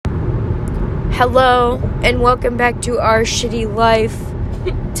Hello, and welcome back to Our Shitty Life.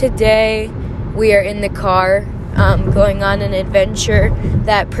 Today, we are in the car, going on an adventure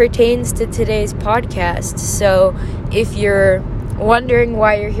that pertains to today's podcast. So, if you're wondering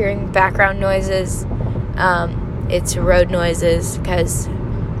why you're hearing background noises, it's road noises, because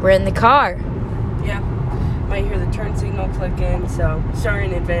we're in the car. Yeah, might hear the turn signal click in, so sorry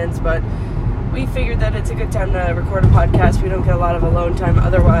in advance, but we figured that it's a good time to record a podcast. We don't get a lot of alone time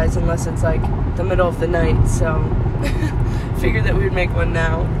otherwise, unless it's like the middle of the night, so figured that we would make one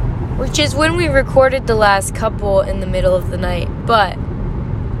now. Which is when we recorded the last couple in the middle of the night, but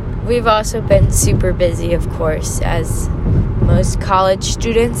we've also been super busy, of course, as most college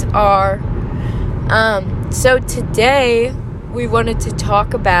students are. So today, we wanted to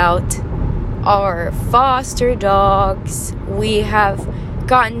talk about our foster dogs. We have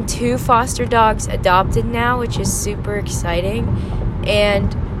gotten 2 foster dogs adopted now, which is super exciting,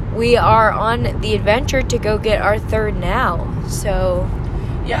 and we are on the adventure to go get our 3rd now. So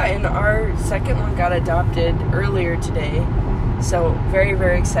yeah, and our 2nd one got adopted earlier today, so very,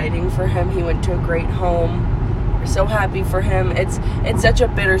 very exciting for him. He went to a great home. We're so happy for him. It's such a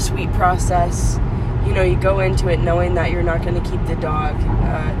bittersweet process. You know, you go into it knowing that you're not going to keep the dog,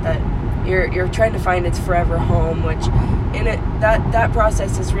 that you're trying to find its forever home, which in it that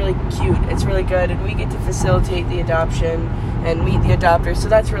process is really cute. It's really good, and we get to facilitate the adoption and meet the adopters, so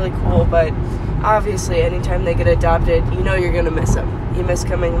that's really cool. But obviously, anytime they get adopted, you know you're gonna miss them. You miss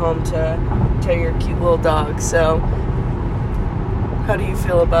coming home to your cute little dog. So how do you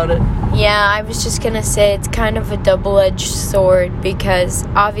feel about it? yeah, I was just gonna say it's kind of a double-edged sword, because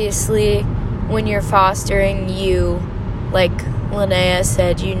obviously when you're fostering, you, like Linnea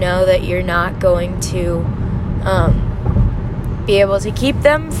said, you know that you're not going to be able to keep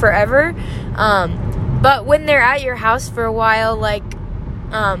them forever. But when they're at your house for a while, like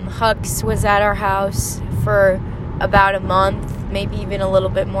Hux was at our house for about a month, maybe even a little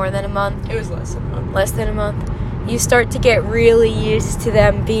bit more than a month. It was less than a month. Less than a month. You start to get really used to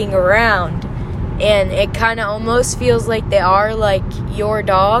them being around, and it kind of almost feels like they are like your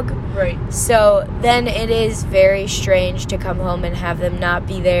dog. Right. So then it is very strange to come home and have them not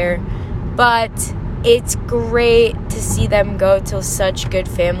be there. But it's great to see them go to such good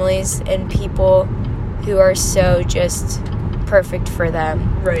families and people who are so just perfect for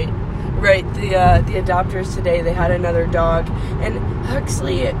them. Right. The adopters today, they had another dog, and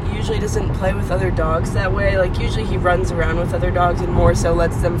Huxley usually doesn't play with other dogs that way. Like, usually he runs around with other dogs and more so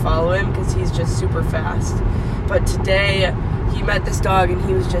lets them follow him because he's just super fast. But today, he met this dog and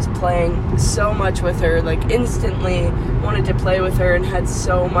he was just playing so much with her, like instantly wanted to play with her and had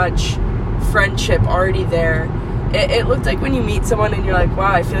so much friendship already there. It looked like when you meet someone and you're like,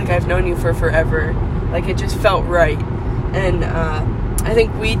 wow, I feel like I've known you for forever. Like, it just felt right. And I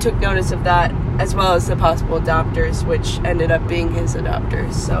think we took notice of that, as well as the possible adopters, which ended up being his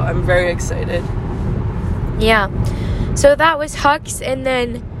adopters. So I'm very excited. Yeah. So that was Hux, and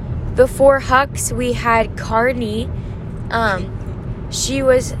then before Hux, we had Carney. She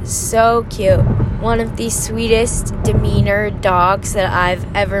was so cute. One of the sweetest demeanor dogs that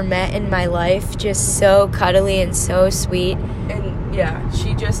I've ever met in my life. Just so cuddly and so sweet. And yeah,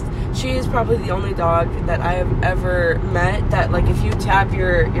 she is probably the only dog that I have ever met that, like, if you tap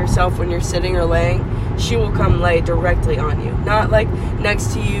yourself when you're sitting or laying, she will come lay directly on you. Not like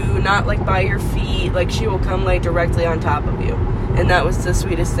next to you, not like by your feet. Like, she will come lay directly on top of you. And that was the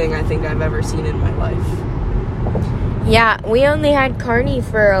sweetest thing I think I've ever seen in my life. Yeah, we only had Carney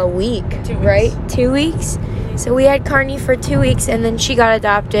for a week, 2 weeks. right? 2 weeks? So we had Carney for 2 weeks, and then she got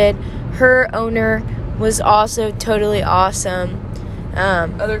adopted. Her owner was also totally awesome.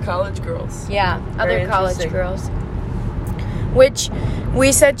 Other college girls. Yeah, Very other college interesting. girls. Which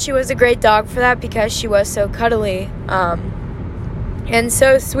we said she was a great dog for that because she was so cuddly. And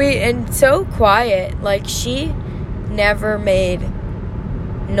so sweet and so quiet. Like, she never made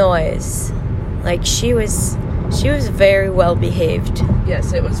noise. Like, she was very well behaved.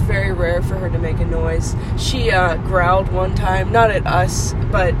 Yes, it was very rare for her to make a noise. She growled one time, not at us,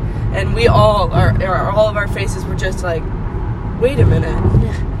 and we all of our faces were just like, wait a minute,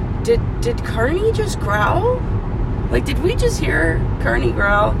 did Carney just growl? Like, did we just hear Carney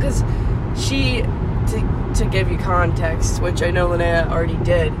growl? Because she, to give you context, which I know Linnea already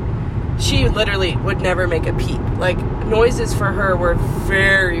did, she literally would never make a peep. Like, noises for her were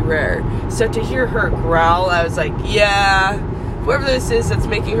very rare. So to hear her growl, I was like, yeah, whoever this is that's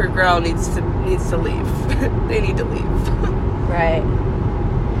making her growl needs to leave. They need to leave. Right.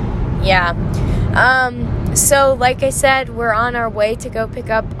 Yeah. So, like I said, we're on our way to go pick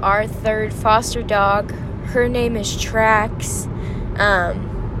up our 3rd foster dog. Her name is Trax.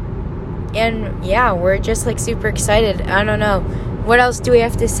 And yeah, we're just like super excited. I don't know. What else do we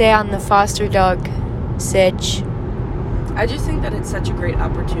have to say on the foster dog sitch? I just think that it's such a great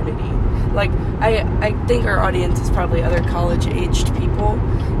opportunity. Like, I think our audience is probably other college-aged people,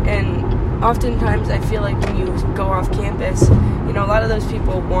 and oftentimes I feel like when you go off campus, you know, a lot of those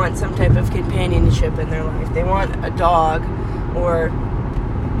people want some type of companionship in their life. They want a dog or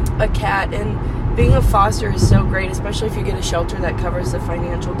a cat, and being a foster is so great, especially if you get a shelter that covers the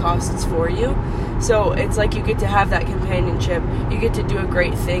financial costs for you. So it's like you get to have that companionship. You get to do a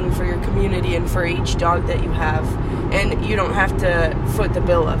great thing for your community and for each dog that you have, and you don't have to foot the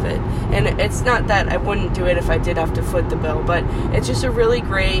bill of it. And it's not that I wouldn't do it if I did have to foot the bill, but it's just a really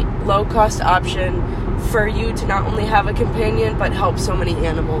great low-cost option for you to not only have a companion, but help so many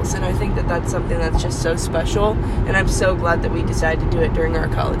animals. And I think that that's something that's just so special, and I'm so glad that we decided to do it during our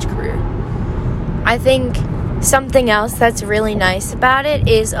college career. I think something else that's really nice about it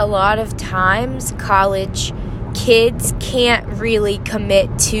is a lot of times college kids can't really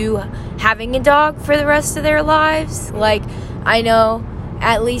commit to having a dog for the rest of their lives. Like, I know,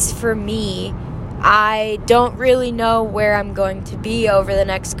 at least for me, I don't really know where I'm going to be over the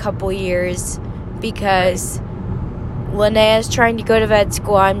next couple years because Linnea's trying to go to vet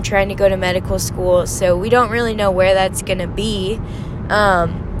school, I'm trying to go to medical school, so we don't really know where that's going to be.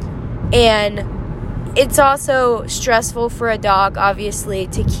 And it's also stressful for a dog, obviously,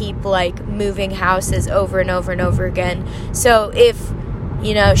 to keep, like, moving houses over and over and over again. So if,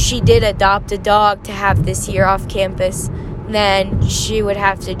 you know, she did adopt a dog to have this year off campus, then she would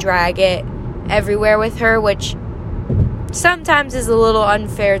have to drag it everywhere with her, which sometimes is a little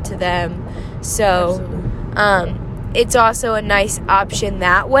unfair to them. So, it's also a nice option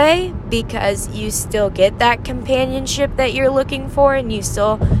that way because you still get that companionship that you're looking for, and you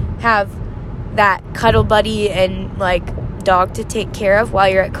still have that cuddle buddy and, like, dog to take care of while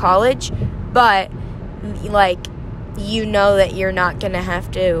you're at college, but, like, you know that you're not going to have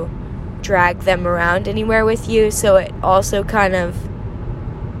to drag them around anywhere with you, so it also kind of,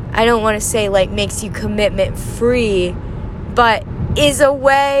 I don't want to say, like, makes you commitment free, but is a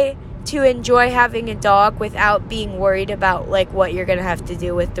way to enjoy having a dog without being worried about, like, what you're going to have to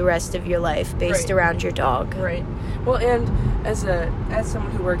do with the rest of your life based around your dog. Right. Well, and as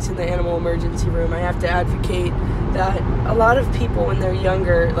someone who works in the animal emergency room, I have to advocate that a lot of people when they're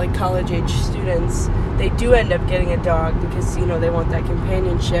younger, like college-age students, they do end up getting a dog because, you know, they want that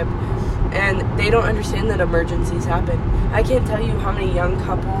companionship, and they don't understand that emergencies happen. I can't tell you how many young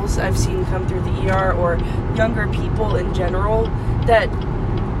couples I've seen come through the ER, or younger people in general, that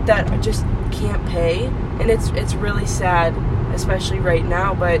just can't pay, and it's really sad, especially right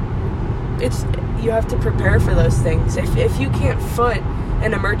now, but you have to prepare for those things. If you can't foot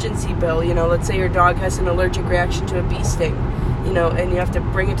an emergency bill, you know, let's say your dog has an allergic reaction to a bee sting, you know, and you have to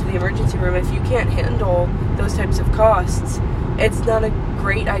bring it to the emergency room, if you can't handle those types of costs, it's not a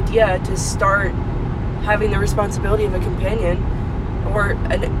great idea to start having the responsibility of a companion, or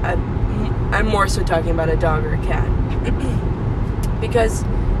I'm more so talking about a dog or a cat, because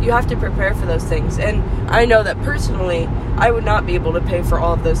you have to prepare for those things. And I know that personally, I would not be able to pay for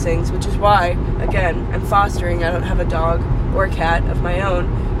all of those things, which is why, again, I'm fostering. I don't have a dog or a cat of my own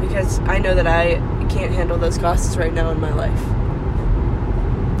because I know that I can't handle those costs right now in my life.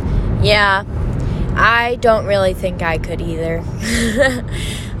 Yeah, I don't really think I could either.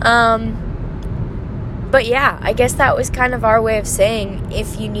 But yeah, I guess that was kind of our way of saying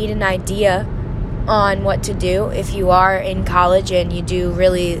if you need an idea on what to do if you are in college and you do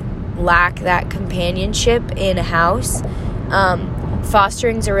really lack that companionship in a house.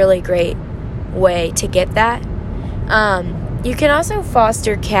 Fostering's a really great way to get that. You can also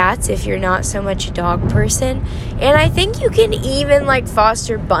foster cats if you're not so much a dog person, and I think you can even, like,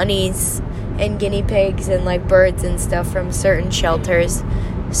 foster bunnies and guinea pigs and, like, birds and stuff from certain shelters.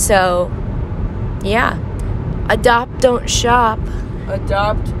 So yeah, adopt, don't shop.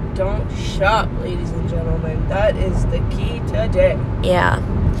 Adopt, don't shop, ladies and gentlemen. That is the key today. Yeah.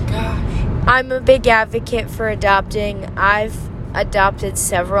 Gosh. I'm a big advocate for adopting. I've adopted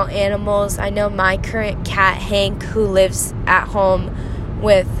several animals. I know my current cat, Hank, who lives at home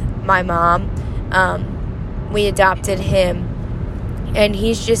with my mom, we adopted him, and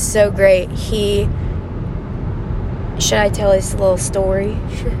he's just so great. Should I tell his little story?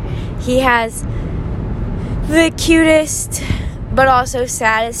 Sure. He has the cutest but also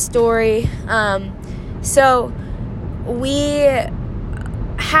saddest story. So we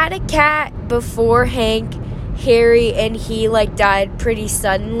had a cat before Hank, Harry, and he, like, died pretty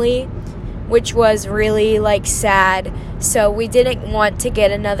suddenly, which was really, like, sad. So we didn't want to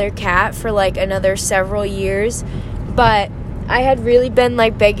get another cat for, like, another several years. But I had really been,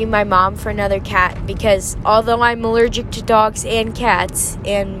 like, begging my mom for another cat because although I'm allergic to dogs and cats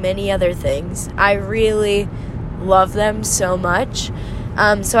and many other things, I really love them so much.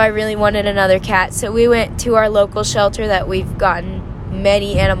 So I really wanted another cat. So we went to our local shelter that we've gotten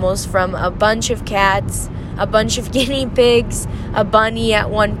many animals from, a bunch of cats, a bunch of guinea pigs, a bunny at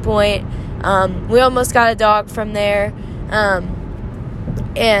one point. We almost got a dog from there.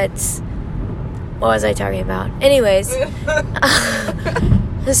 What was I talking about? Anyways.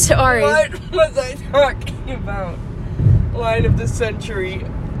 Sorry. What was I talking about? Line of the century.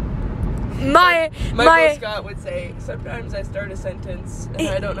 My mascot would say, sometimes I start a sentence and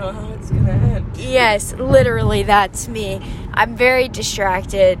I don't know how it's going to end. Yes, literally, that's me. I'm very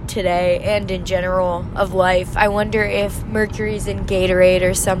distracted today and in general of life. I wonder if Mercury's in Gatorade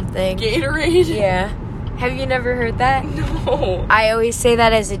or something. Gatorade? Yeah. Have you never heard that? No. I always say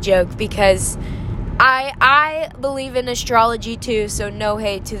that as a joke because I believe in astrology too, so no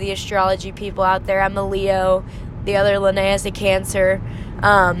hate to the astrology people out there. I'm a Leo. The other Linnea's a Cancer.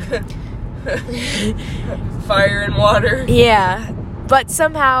 Fire and water. Yeah, but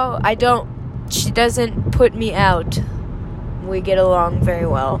somehow she doesn't put me out. We get along very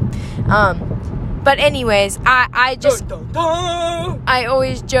well. But anyways, I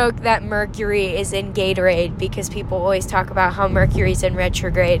always joke that Mercury is in Gatorade because people always talk about how Mercury's in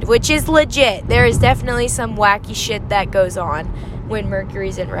retrograde, which is legit. There is definitely some wacky shit that goes on when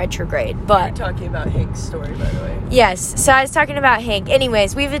Mercury's in retrograde. But you're talking about Hank's story, by the way. Yes, so I was talking about Hank.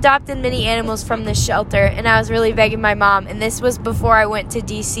 Anyways, we've adopted many animals from the shelter, and I was really begging my mom, and this was before I went to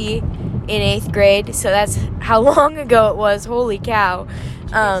D.C. in 8th grade, so that's how long ago it was. Holy cow.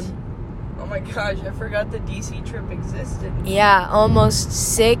 Oh my gosh, I forgot the D.C. trip existed. Yeah, almost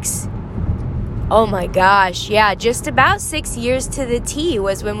 6. Oh my gosh, yeah, just about 6 years to the T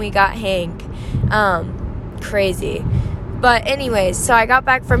was when we got Hank. Crazy. But anyways, so I got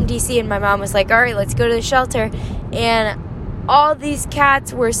back from D.C. and my mom was like, all right, let's go to the shelter. And all these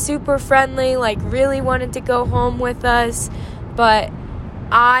cats were super friendly, like really wanted to go home with us. But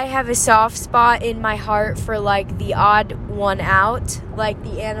I have a soft spot in my heart for like the odd one out, like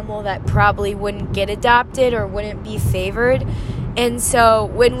the animal that probably wouldn't get adopted or wouldn't be favored. And so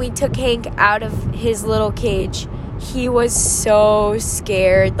when we took Hank out of his little cage, he was so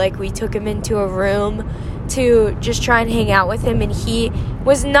scared. Like we took him into a room to just try and hang out with him, and he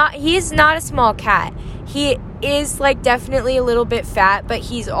is not a small cat. He is like definitely a little bit fat, but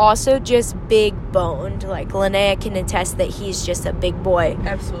he's also just big boned. Like Linnea can attest that he's just a big boy.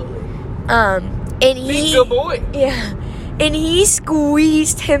 Absolutely. And big boy. Yeah. And he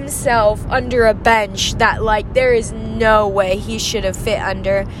squeezed himself under a bench that like there is no way he should have fit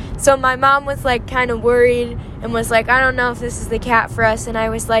under. So my mom was like kind of worried and was like, I don't know if this is the cat for us. And I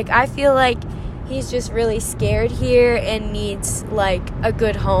was like, I feel like he's just really scared here and needs, like, a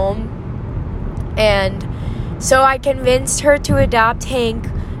good home. And so I convinced her to adopt Hank.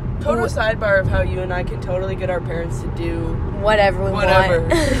 Total sidebar of how you and I can totally get our parents to do whatever we want.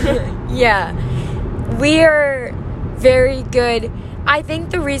 Yeah. We're very good. I think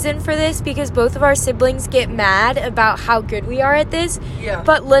the reason for this, because both of our siblings get mad about how good we are at this. Yeah.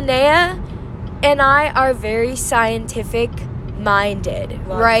 But Linnea and I are very scientific minded,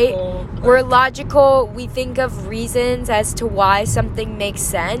 right? We're logical. We think of reasons as to why something makes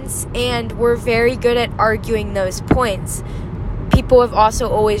sense, and we're very good at arguing those points. People have also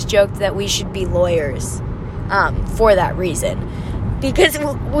always joked that we should be lawyers for that reason, because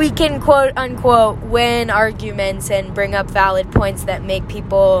we can quote unquote win arguments and bring up valid points that make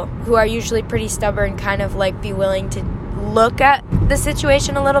people who are usually pretty stubborn kind of like be willing to look at the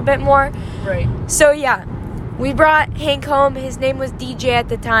situation a little bit more. Right. So yeah, we brought Hank home. His name was DJ at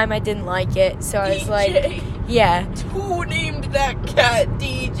the time. I didn't like it, so I was like, yeah. Who named that cat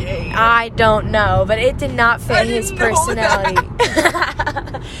DJ? I don't know, but it did not fit his personality.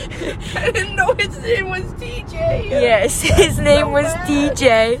 I didn't know his name was DJ. Yes, his name was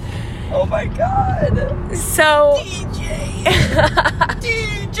DJ. Oh my god. So DJ.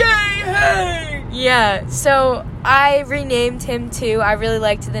 DJ Hank. Yeah, so I renamed him too. I really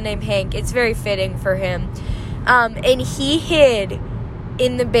liked the name Hank. It's very fitting for him. And he hid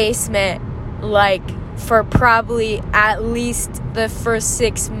in the basement, like, for probably at least the first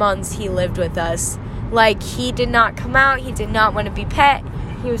 6 months he lived with us. Like, he did not come out. He did not want to be pet.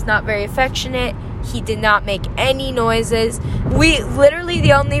 He was not very affectionate. He did not make any noises.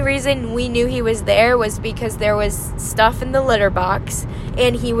 The only reason we knew he was there was because there was stuff in the litter box,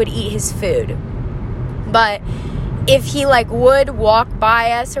 and he would eat his food. But if he, like, would walk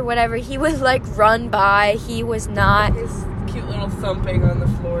by us or whatever, he would, like, run by. He was not cute little thumping on the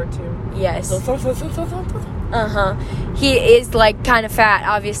floor, too. Yes. So thump, thump, thump, thump, thump, thump. Uh-huh. He is, like, kind of fat,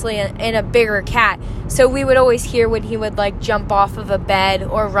 obviously, and a bigger cat. So we would always hear when he would, like, jump off of a bed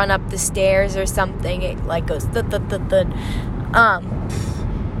or run up the stairs or something. It, like, goes thud.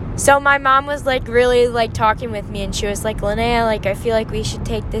 So my mom was, like, really, like, talking with me, and she was like, Linnea, like, I feel like we should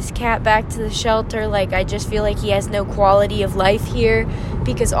take this cat back to the shelter. Like, I just feel like he has no quality of life here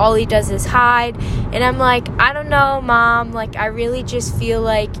because all he does is hide. And I'm like, I don't know, Mom. Like, I really just feel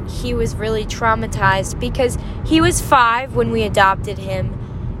like he was really traumatized because he was 5 when we adopted him.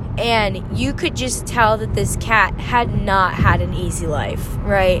 And you could just tell that this cat had not had an easy life,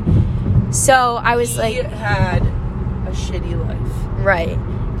 right? So I was He had a shitty life. Right.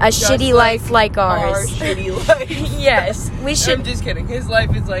 A Just shitty life like ours. Our shitty life. Yes. We should I'm just kidding. His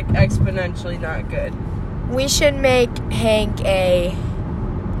life is, like, exponentially not good. we should make Hank a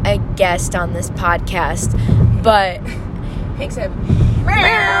guest on this podcast. But Hank said,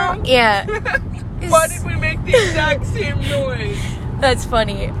 meow. yeah. Why did we make the exact same noise? That's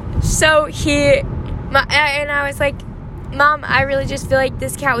funny. So and I was like, Mom, I really just feel like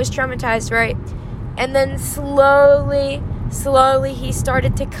this cat was traumatized, right? And then slowly he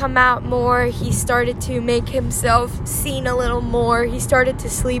started to come out more. He started to make himself seen a little more. He started to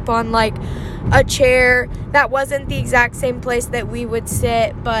sleep on, like, a chair that wasn't the exact same place that we would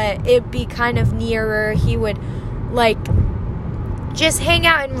sit, but it'd be kind of nearer. He would, like, just hang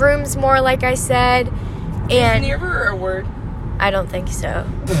out in rooms more, like I said. And Is nearer a word? I don't think so.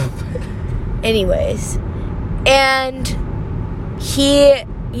 Anyways. And he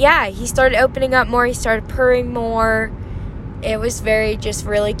started opening up more. He started purring more. It was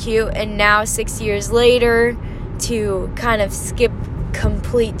really cute. And now 6 years later, to kind of skip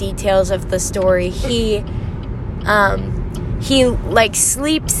complete details of the story, he like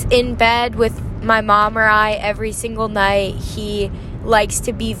sleeps in bed with my mom or I every single night. He likes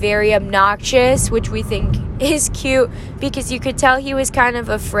to be very obnoxious, which we think is cute because you could tell he was kind of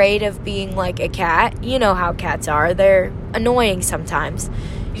afraid of being like a cat. You know how cats are. They're annoying sometimes.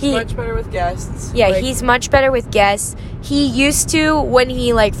 He's much better with guests. Yeah, he's much better with guests. He used to, when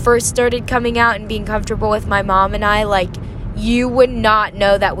he, like, first started coming out and being comfortable with my mom and I, like, you would not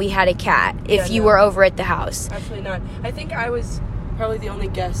know that we had a cat if you were over at the house. Absolutely not. I think I was probably the only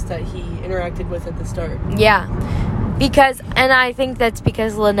guest that he interacted with at the start. Yeah. And I think that's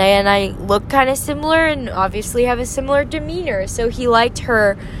because Linnea and I look kind of similar and obviously have a similar demeanor, so he liked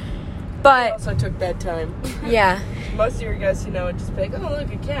her. But I also took that time. Yeah. Most of your guests, would just be like, oh,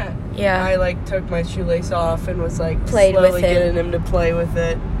 look, a cat. Yeah. I, like, took my shoelace off and was, like, Played slowly with him. getting him to play with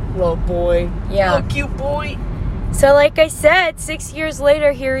it. Little boy. Yeah. Little cute boy. So, like I said, 6 years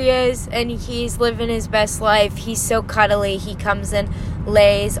later, here he is, and he's living his best life. He's so cuddly. He comes and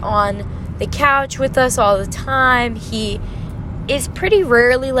lays on the couch with us all the time. He is pretty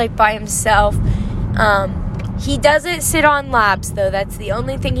rarely, like, by himself. He doesn't sit on laps, though. That's the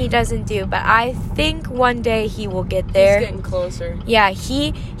only thing he doesn't do. But I think one day he will get there. He's getting closer. Yeah,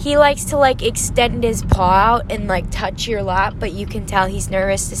 he likes to, like, extend his paw out and, like, touch your lap. But you can tell he's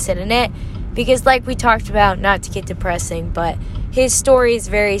nervous to sit in it. Because, like we talked about, not to get depressing, but his story is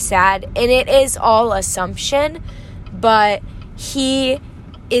very sad. And it is all assumption. But he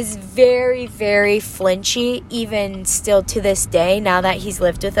is very, very flinchy, even still to this day, now that he's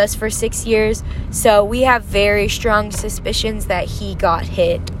lived with us for 6 years. So we have very strong suspicions that he got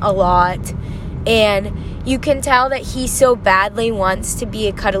hit a lot. And you can tell that he so badly wants to be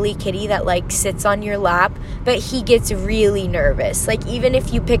a cuddly kitty that, like, sits on your lap, but he gets really nervous. Like, even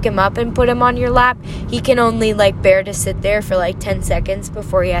if you pick him up and put him on your lap, he can only, like, bear to sit there for, like, 10 seconds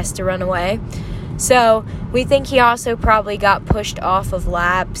before he has to run away. So we think he also probably got pushed off of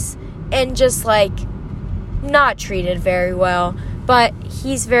laps and just, like, not treated very well. But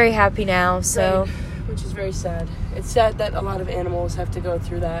he's very happy now, so. Right. Which is very sad. It's sad that a lot of animals have to go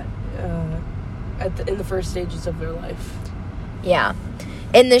through that in the first stages of their life. Yeah.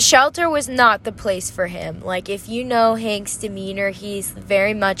 And the shelter was not the place for him. Like, if you know Hank's demeanor, he's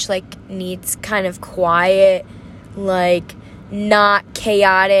very much, like, needs kind of quiet, like, not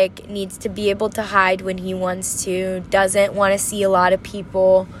chaotic, needs to be able to hide when he wants to, doesn't want to see a lot of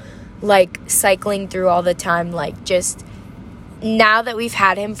people, like, cycling through all the time. Like, just now that we've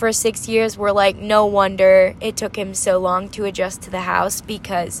had him for 6 years, we're like, no wonder it took him so long to adjust to the house,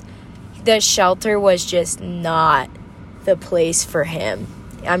 because the shelter was just not the place for him.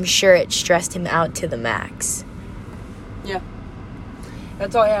 I'm sure it stressed him out to the max. Yeah.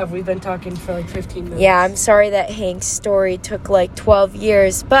 That's all I have. We've been talking for like 15 minutes. Yeah, I'm sorry that Hank's story took like 12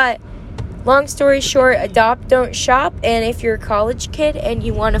 years. But long story short, adopt, don't shop. And if you're a college kid and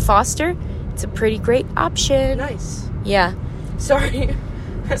you want to foster, it's a pretty great option. Nice. Yeah. Sorry.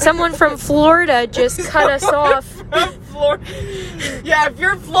 Someone from Florida just cut us off. Yeah, if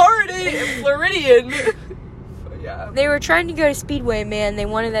you're Floridian. Yeah. They were trying to go to Speedway, man. They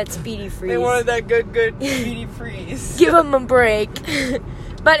wanted that speedy freeze. They wanted that good speedy freeze. Give them a break.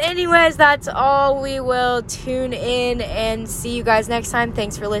 But anyways, that's all. We will tune in and see you guys next time.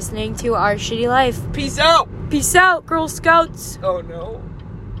 Thanks for listening to Our Shitty Life. Peace out. Peace out, Girl Scouts. Oh, no.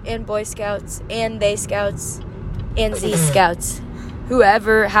 And Boy Scouts. And They Scouts. And Z Scouts.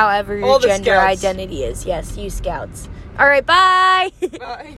 However, however your gender scouts. identity is. Yes, you Scouts. All right, bye. Bye.